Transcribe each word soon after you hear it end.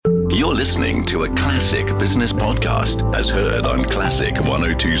You're listening to a classic business podcast as heard on Classic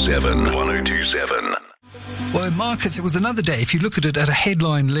 102.7. 102.7. Well, in markets, it was another day. If you look at it at a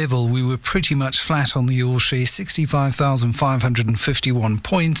headline level, we were pretty much flat on the All-Share, 65,551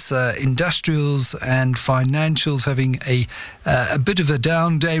 points. Industrials and financials having a bit of a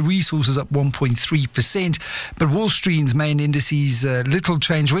down day. Resources up 1.3%. But Wall Street's main indices, little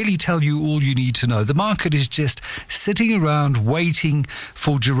change, really tell you all you need to know. The market is just sitting around waiting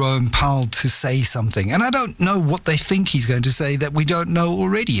for Jerome Powell to say something. And I don't know what they think he's going to say that we don't know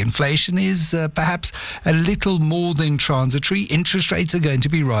already. Inflation is perhaps a little more than transitory. Interest rates are going to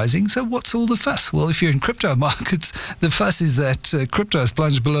be rising. So what's all the fuss? Well, if you're in crypto markets, the fuss is that crypto has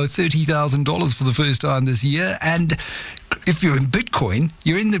plunged below $30,000 for the first time this year. And if you're in Bitcoin,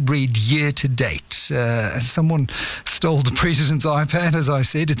 you're in the red year to date. Someone stole the president's iPad, as I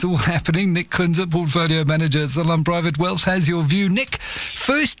said. It's all happening. Nick Kunzer, portfolio manager at Salon Private Wealth, has your view. Nick,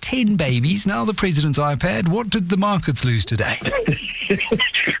 first 10 babies, now the president's iPad. What did the markets lose today?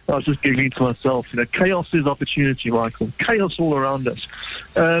 I was just giggling to myself. Chaos is opportunity, Michael. Chaos all around us.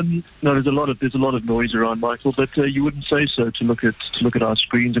 No, there's a lot of noise around, Michael. But you wouldn't say so to look at our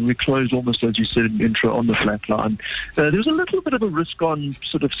screens, and we closed almost, as you said in the intro, on the flat line. There was a little bit of a risk on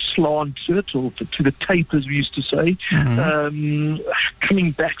sort of slant to it, or to the tape, as we used to say.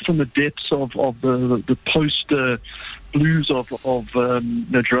 Coming back from the depths of the post. Blues of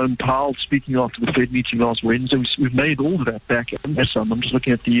Jerome Powell speaking after the Fed meeting last Wednesday. We've made all of that back. I'm just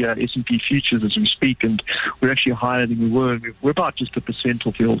looking at the S&P futures as we speak, and we're actually higher than we were. We're about just 1%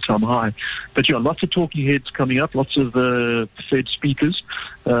 off the all-time high. But yeah, lots of talking heads coming up, lots of Fed speakers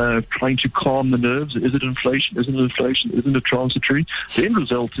trying to calm the nerves. Is it inflation? Isn't it inflation? Isn't it transitory? The end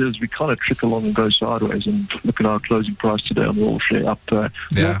result is we kind of trick along and go sideways, and look at our closing price today on the All-Share up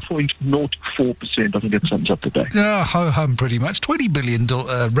 0.04%. I think that sums up the day. Yeah, ho-hum pretty much. 20 billion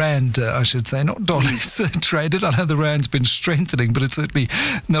rand, I should say, not dollars traded. I know the rand's been strengthening, but it's certainly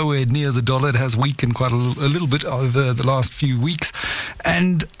nowhere near the dollar. It has weakened quite a little bit over the last few weeks.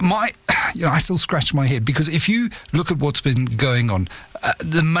 And I still scratch my head, because if you look at what's been going on,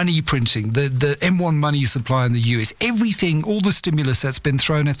 the money printing, the M1 money supply in the US, everything, all the stimulus that's been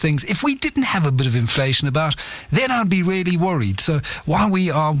thrown at things, if we didn't have a bit of inflation about, then I'd be really worried. So while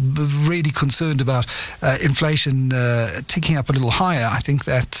we are really concerned about inflation ticking up a little higher, I think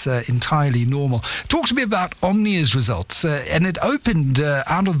that's entirely normal. Talk to me about Omnia's results. And it opened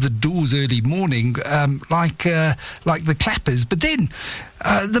out of the doors early morning like the clappers, but then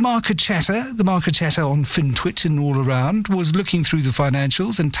the market chatter on FinTwit and all around was looking through the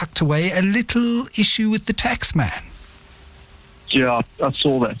financials and tucked away a little issue with the tax man. Yeah, I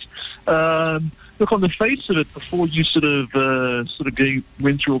saw that. Look, on the face of it, before you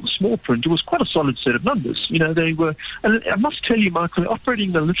went through all the small print, it was quite a solid set of numbers. They were, and I must tell you, Michael, they're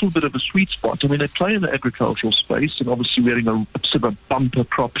operating a little bit of a sweet spot. I mean, they play in the agricultural space, and obviously we're having a sort of a bumper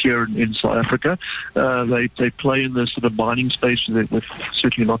crop here in South Africa. They play in the sort of mining space, with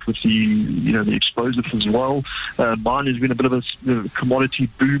certainly not with the explosives as well. Mine has been a bit of a commodity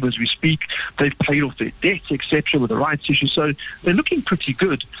boom as we speak. They've paid off their debts, etc., with the rights issue, so they're looking pretty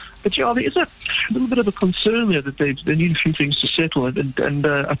good. But yeah, there is a little bit of a concern there that they need a few things to settle. And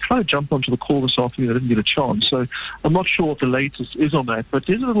I tried to jump onto the call this afternoon. I didn't get a chance, so I'm not sure what the latest is on that. But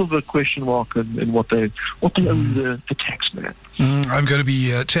there's a little bit of a question mark in what they owe the tax man. I'm going to be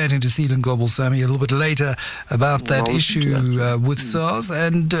chatting to Seelan Gobel-Samy a little bit later about that issue with SARS.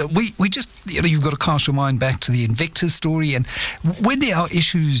 And we just, you've got to cast your mind back to the Invictus story. And when there are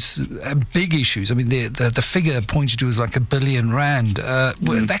issues, big issues, I mean, the figure pointed to is like R1 billion.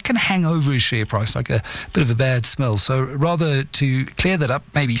 That can hang over his share price like a bit of a bad smell. So rather to clear that up,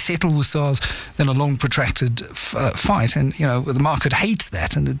 maybe settle with SARS than a long protracted fight. And, the market hates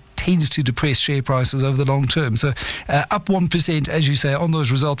that, and it tends to depress share prices over the long term. So up 1%, as you say, on those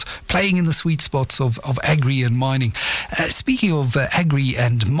results, playing in the sweet spots of agri and mining. Speaking of agri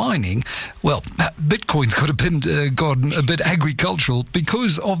and mining, well, Bitcoin's gone a bit agricultural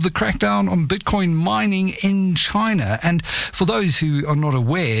because of the crackdown on Bitcoin mining in China. And for those who are not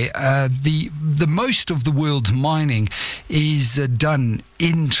aware, the most of the world's mining is done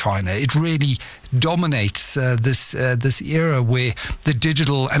in China. It really dominates this era where the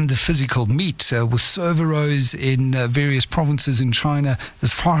digital and the physical meet, with server rows in various provinces in China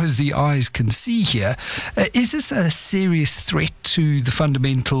as far as the eyes can see here. Is this a serious threat to the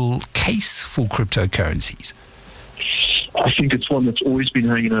fundamental case for cryptocurrencies? I think it's one that's always been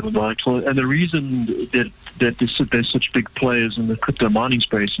hanging over, Michael. And the reason that there's such big players in the crypto mining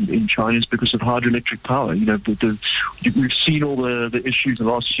space in China is because of hydroelectric power. You know, we've seen all the issues in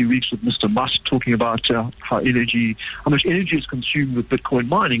the last few weeks with Mr. Musk talking about how much energy is consumed with Bitcoin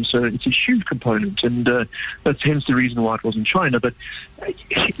mining. So it's a huge component, and that's hence the reason why it was in China. But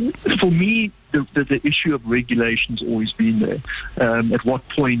for me, the issue of regulation has always been there. At what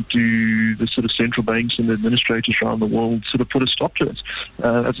point do the sort of central banks and the administrators around the world sort of put a stop to it?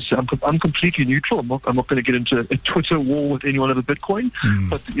 As I said, I'm completely neutral. I'm not going to get into a Twitter war with anyone over Bitcoin,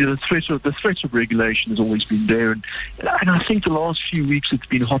 but you know, the threat of regulation has always been there. And I think the last few weeks it's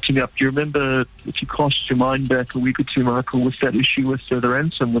been hotting up. Do you remember, if you cast your mind back a week or two, Michael, with that issue with the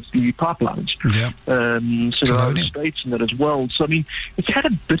ransom with the pipelines? Yeah. So there are states in that as well. So I mean, it's had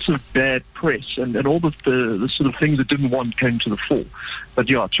a bit of bad press. And all the sort of things it didn't want came to the fore. But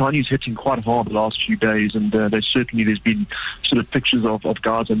yeah, Chinese hitting quite hard the last few days, and there's been sort of pictures of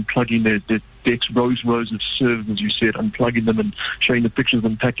guys unplugging their decks, rows of servers, as you said, unplugging them and showing the pictures of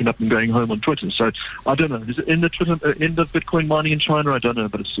them packing up and going home on Twitter. So I don't know. Is it end of Bitcoin mining in China? I don't know,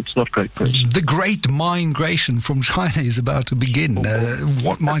 but it's not great press. The great migration from China is about to begin.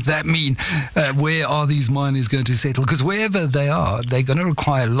 What might that mean? Where are these miners going to settle? Because wherever they are, they're going to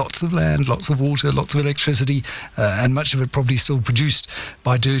require lots of land, lots of water, lots of electricity, and much of it probably still produced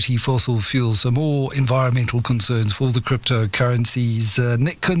by dirty fossil fuels. So more environmental concerns for the cryptocurrencies.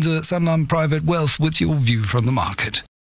 Nick Kunze, Sanlam Private Wealth, with your view from the market.